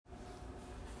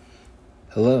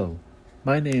Hello,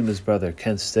 my name is Brother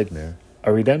Kenneth Stigner,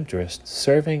 a Redemptorist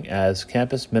serving as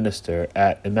campus minister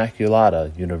at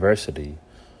Immaculata University.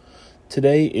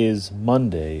 Today is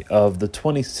Monday of the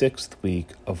 26th week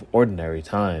of Ordinary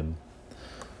Time.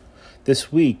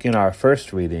 This week, in our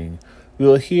first reading, we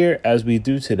will hear, as we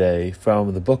do today,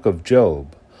 from the book of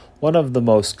Job, one of the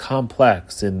most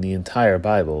complex in the entire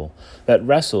Bible that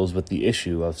wrestles with the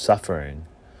issue of suffering.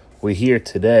 We hear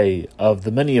today of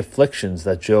the many afflictions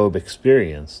that Job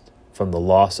experienced, from the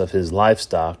loss of his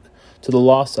livestock to the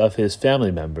loss of his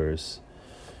family members.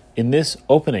 In this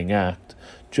opening act,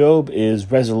 Job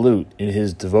is resolute in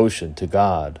his devotion to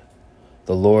God.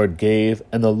 The Lord gave,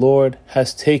 and the Lord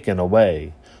has taken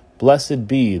away. Blessed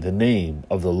be the name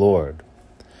of the Lord.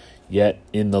 Yet,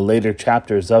 in the later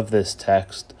chapters of this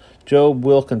text, Job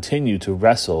will continue to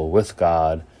wrestle with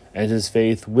God, and his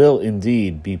faith will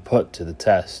indeed be put to the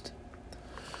test.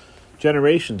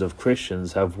 Generations of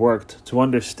Christians have worked to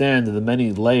understand the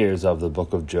many layers of the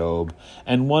book of Job,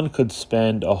 and one could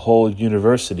spend a whole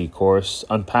university course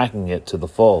unpacking it to the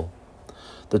full.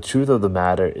 The truth of the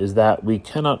matter is that we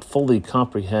cannot fully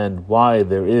comprehend why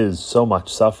there is so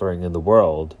much suffering in the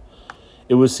world.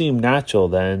 It would seem natural,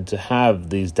 then, to have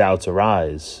these doubts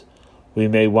arise. We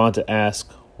may want to ask,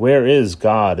 where is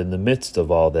God in the midst of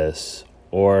all this?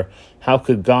 Or, how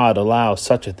could God allow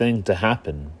such a thing to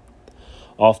happen?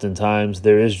 Oftentimes,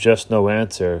 there is just no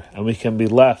answer, and we can be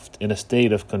left in a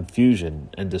state of confusion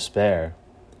and despair.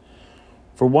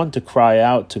 For one to cry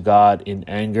out to God in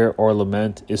anger or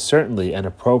lament is certainly an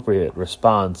appropriate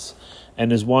response,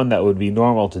 and is one that would be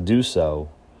normal to do so.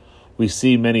 We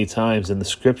see many times in the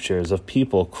scriptures of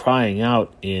people crying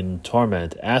out in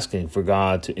torment, asking for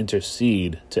God to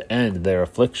intercede to end their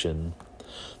affliction.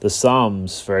 The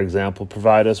Psalms, for example,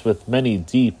 provide us with many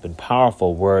deep and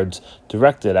powerful words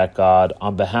directed at God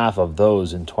on behalf of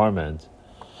those in torment.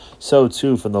 So,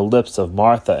 too, from the lips of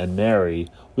Martha and Mary,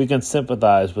 we can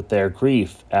sympathize with their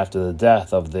grief after the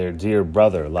death of their dear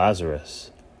brother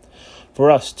Lazarus.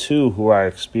 For us, too, who are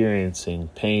experiencing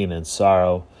pain and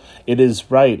sorrow, it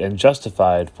is right and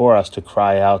justified for us to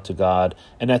cry out to God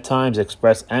and at times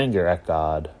express anger at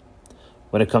God.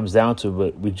 When it comes down to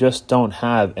it, we just don't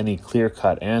have any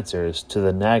clear-cut answers to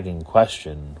the nagging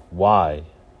question, why?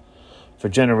 For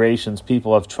generations,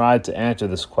 people have tried to answer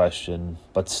this question,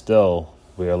 but still,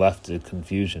 we are left in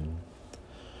confusion.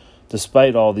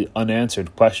 Despite all the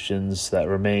unanswered questions that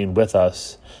remain with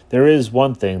us, there is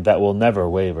one thing that will never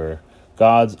waver: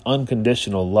 God's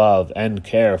unconditional love and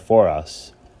care for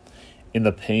us. In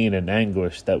the pain and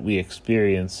anguish that we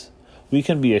experience, we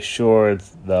can be assured,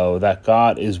 though, that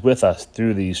God is with us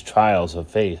through these trials of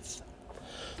faith.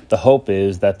 The hope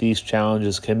is that these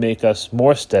challenges can make us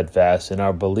more steadfast in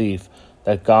our belief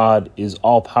that God is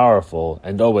all-powerful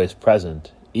and always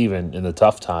present, even in the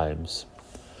tough times.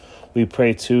 We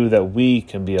pray, too, that we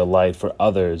can be a light for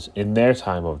others in their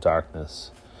time of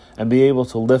darkness, and be able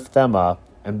to lift them up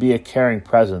and be a caring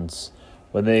presence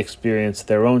when they experience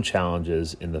their own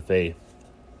challenges in the faith.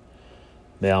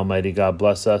 May Almighty God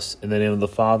bless us in the name of the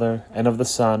Father, and of the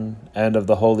Son, and of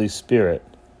the Holy Spirit.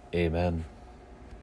 Amen.